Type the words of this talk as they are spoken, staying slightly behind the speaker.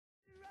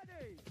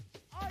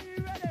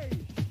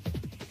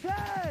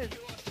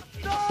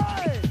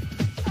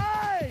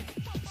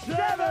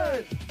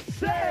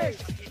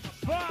6,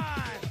 5,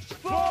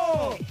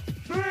 4,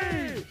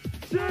 3,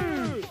 2,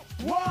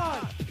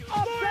 1.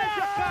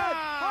 Obsession!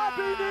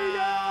 Happy New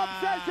Year,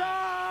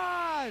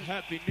 Obsession!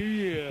 Happy New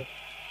Year.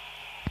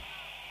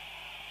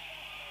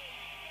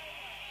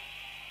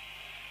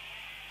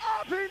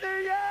 Happy New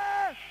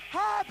Year!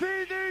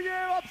 Happy New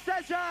Year,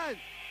 Obsession!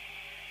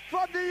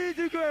 From the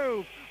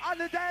Easygroove and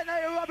the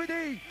Detonator Robbie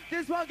D.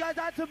 This one goes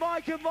out to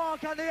Mike and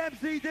Mark and the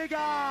MC Digger.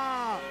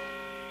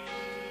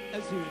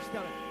 Let's do it,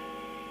 start it.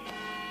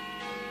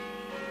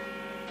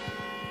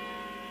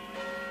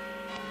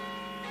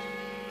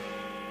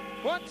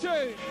 One,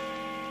 two.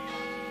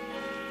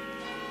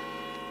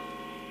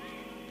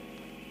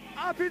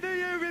 Happy New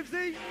Year,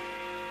 Ribsy.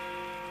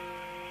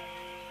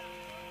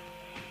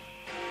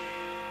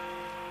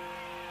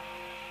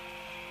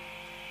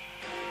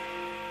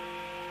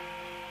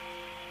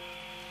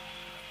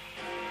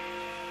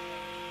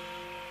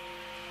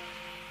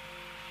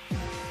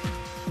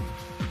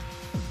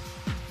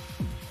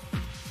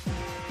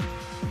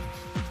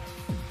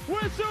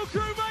 Whistle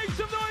crew, make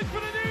some noise for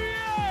the new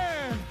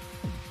year!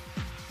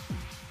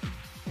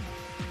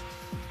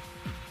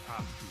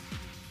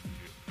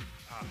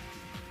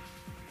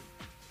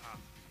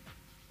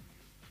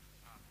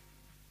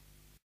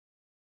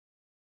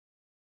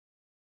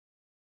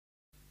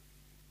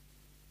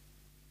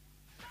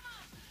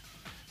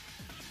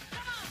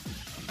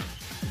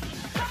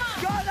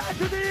 Go back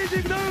to the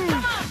Easygroove!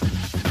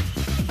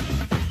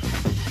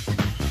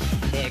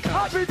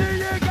 Happy New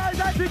Year, guys!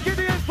 That's the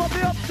Gideon from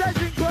the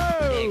Obsession crew!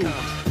 Here it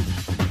comes.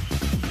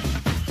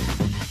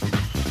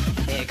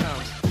 Here it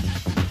comes.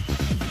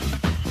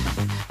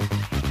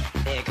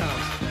 Here it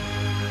comes.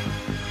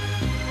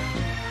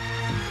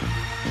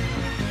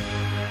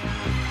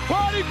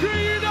 Party crew,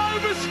 you know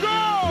the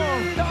score!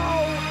 We know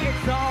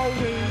it's all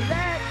we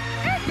let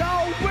it go.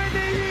 When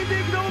the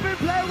Easygroove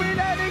play, we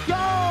let it go!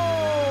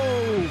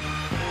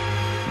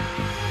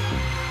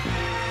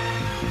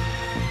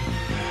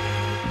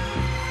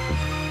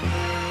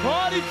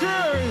 Party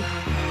crew!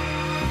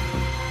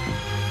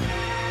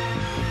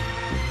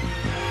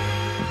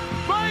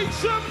 Make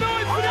some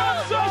noise for the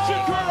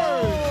Obsession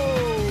crew!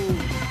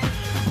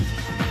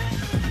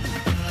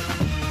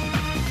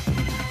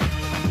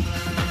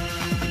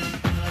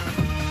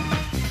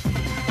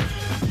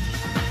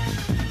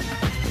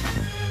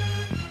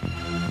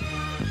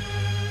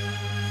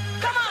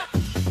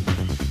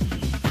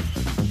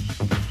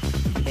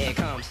 Here it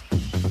comes.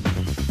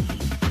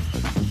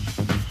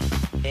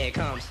 Here it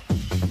comes.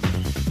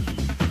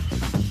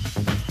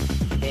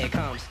 Here it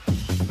comes.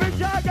 Big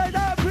shout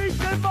out to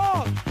Peace and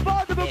Mark,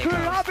 Multiple Here it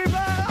crew, comes.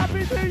 happy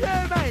New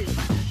Year, mate!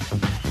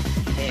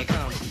 Here it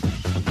comes.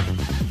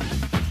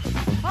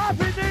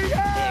 Happy New Here it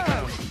Year!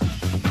 comes.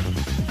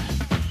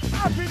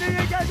 Happy New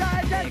Year, guys,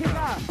 out to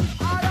Jessica!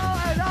 Hello,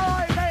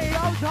 mate,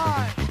 old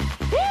time!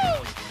 Woo!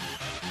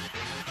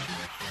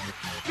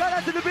 Go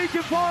down to the Beach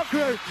and Park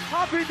crew,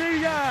 Happy New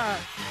Year!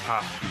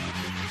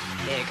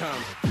 Here it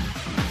comes.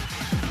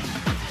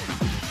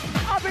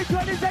 Happy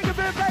 22nd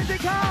birthday to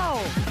Carl!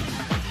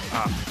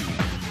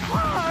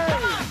 Hi!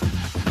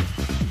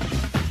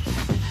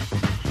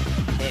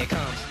 Here it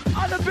comes.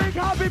 And a big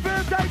happy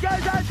birthday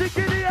goes out to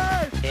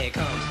Gideon! Here it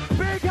comes.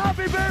 Big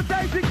happy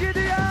birthday to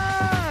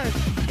Gideon!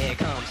 Here it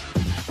comes.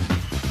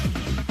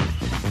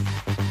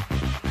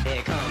 Here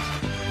it comes.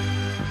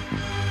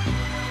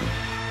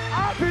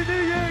 Happy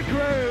New Year,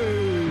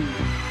 crew!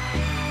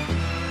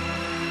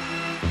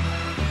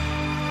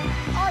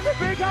 And a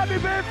big happy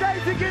birthday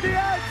to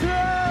Gideon too!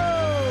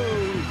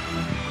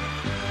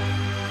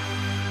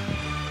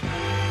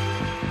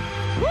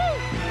 Woo!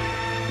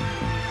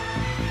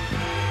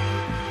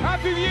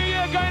 Happy New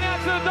Year going out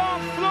to the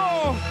dance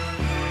floor!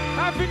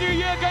 Happy New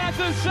Year going out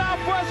to the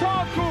Southwest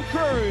Hardcore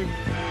crew!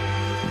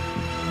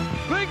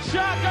 Big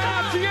shout going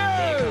out to Here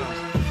it you! comes.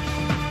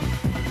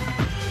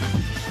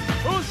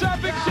 Also a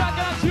big shout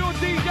out to your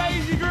DJ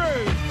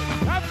Easygroove!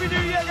 Happy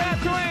New Year going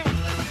out to him!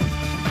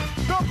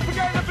 Not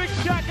forgetting a big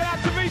shout out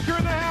to Mika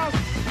in the house!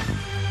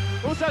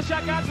 Also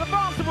shout out to the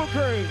Basketball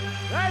crew!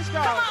 Let's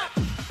go!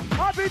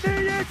 Happy New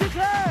Year to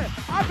Claire!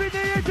 Happy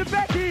New Year to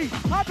Becky!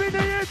 Happy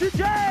New Year to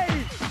Jay!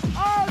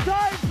 All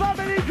time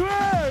family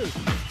crew!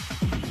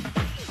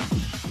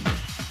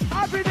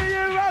 Happy New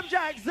Year,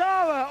 Ramjack,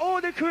 Zara,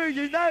 all the crew,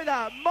 you know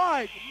that.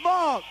 Mike,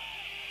 Mark,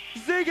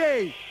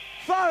 Ziggy,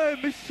 Farron,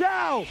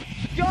 Michelle,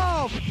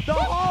 Garth, the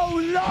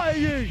whole lot of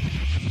you.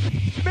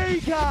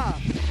 Mika,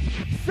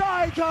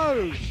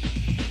 Psycho,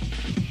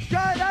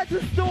 going out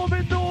to Storm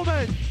and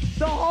Norman,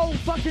 the whole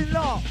fucking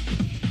lot.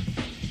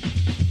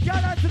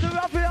 Going out to the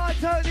Rapid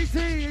Tony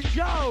C and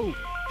Joe,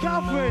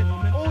 Catherine,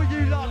 all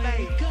you lot,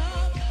 mate.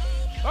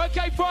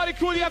 Okay, party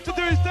crew, all you have to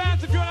do is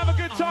dance if you want to have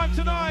a good time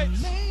tonight.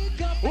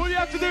 All you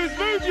have to do is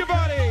move your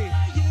body.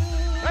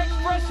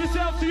 Express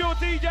yourself to your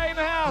DJ in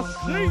the house.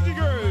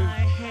 Easygroove.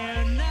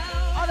 And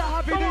a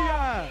Happy New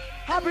Year.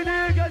 Happy New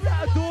Year goes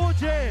out to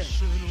Georgie.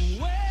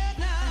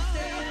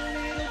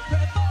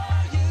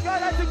 Go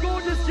out to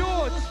Gorgeous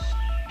George.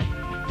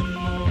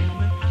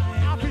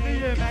 Happy New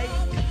Year, mate.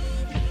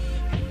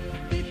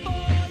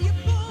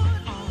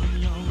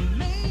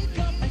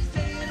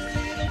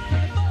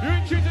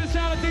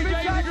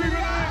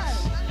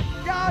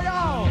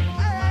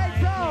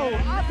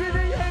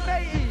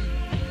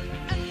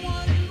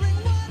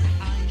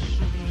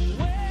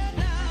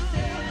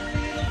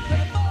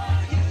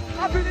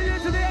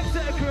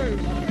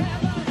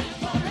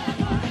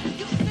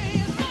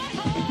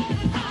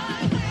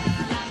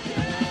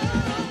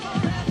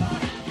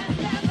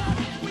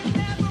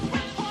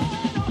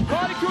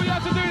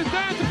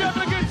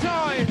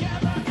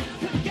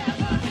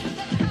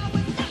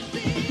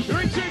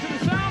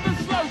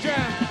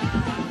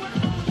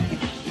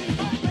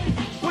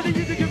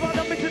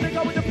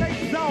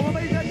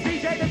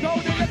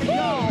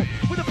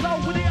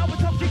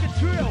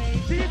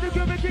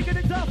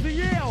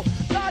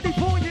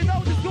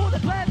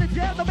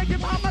 make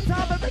it pop my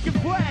time and make it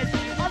fresh.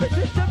 I'm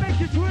just to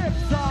make it drip,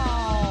 so.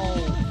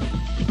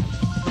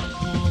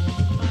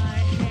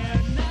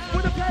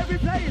 With a play,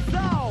 replay it,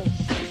 so.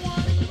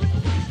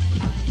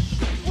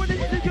 With the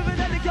music, give it,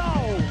 let it go.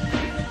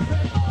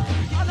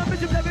 I'm a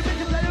mission play,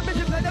 mission play, a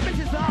mission play, the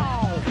mission, so.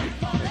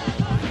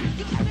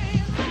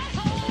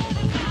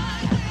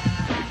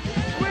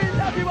 We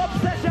love you,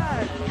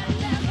 Obsession.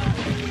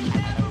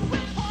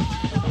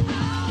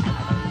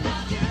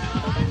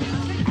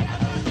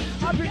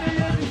 Happy New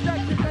Year,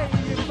 distracted lady,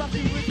 you're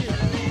fucking with you.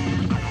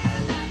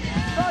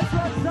 Nice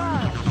one,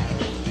 son.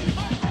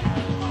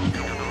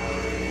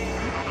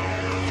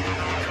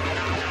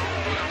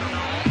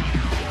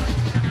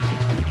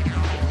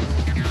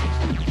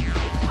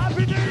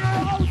 Happy New Year,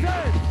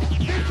 Alton.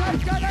 Big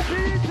thanks going out to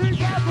you two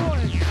bad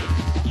boys.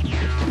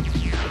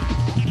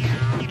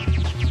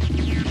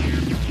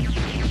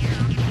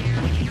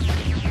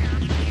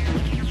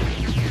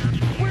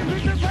 We're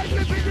big the place,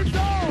 we're big the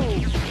soul.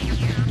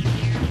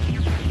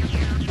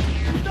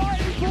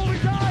 Before we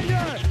die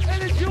here, and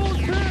it's yours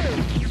too.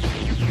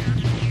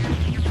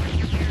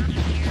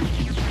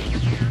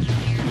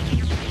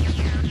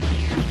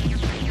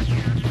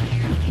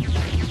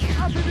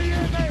 Happy New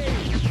Year, mate.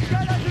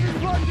 Get out to this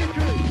party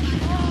crew.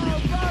 Oh,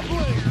 bad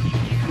boy.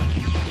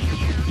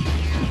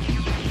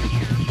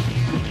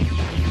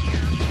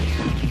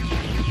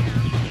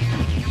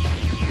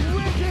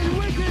 Wicked,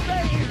 wicked,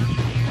 mate.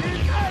 You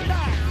know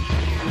that.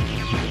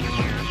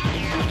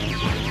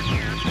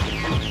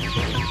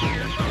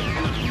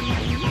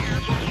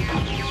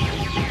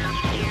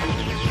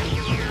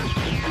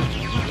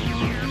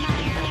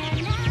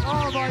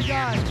 Oh my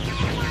God.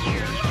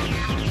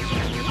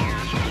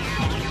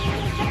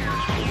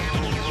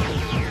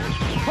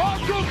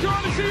 Hardcore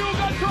trying to see you all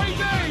go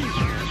crazy.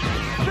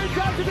 Big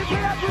time to the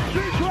Connected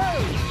Street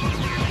crew.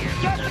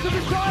 Get to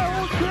the Sky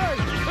Horse crew.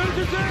 Who's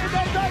the doing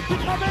their night to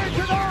come in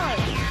tonight?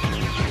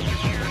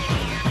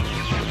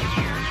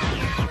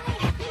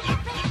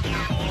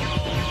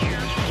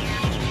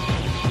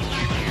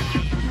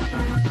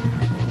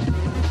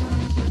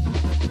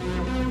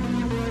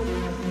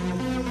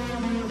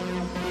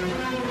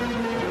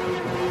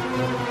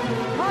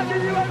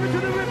 Handing you over to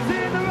the Ripsy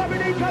and the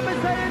Robin E. Come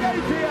and say hello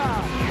to ya.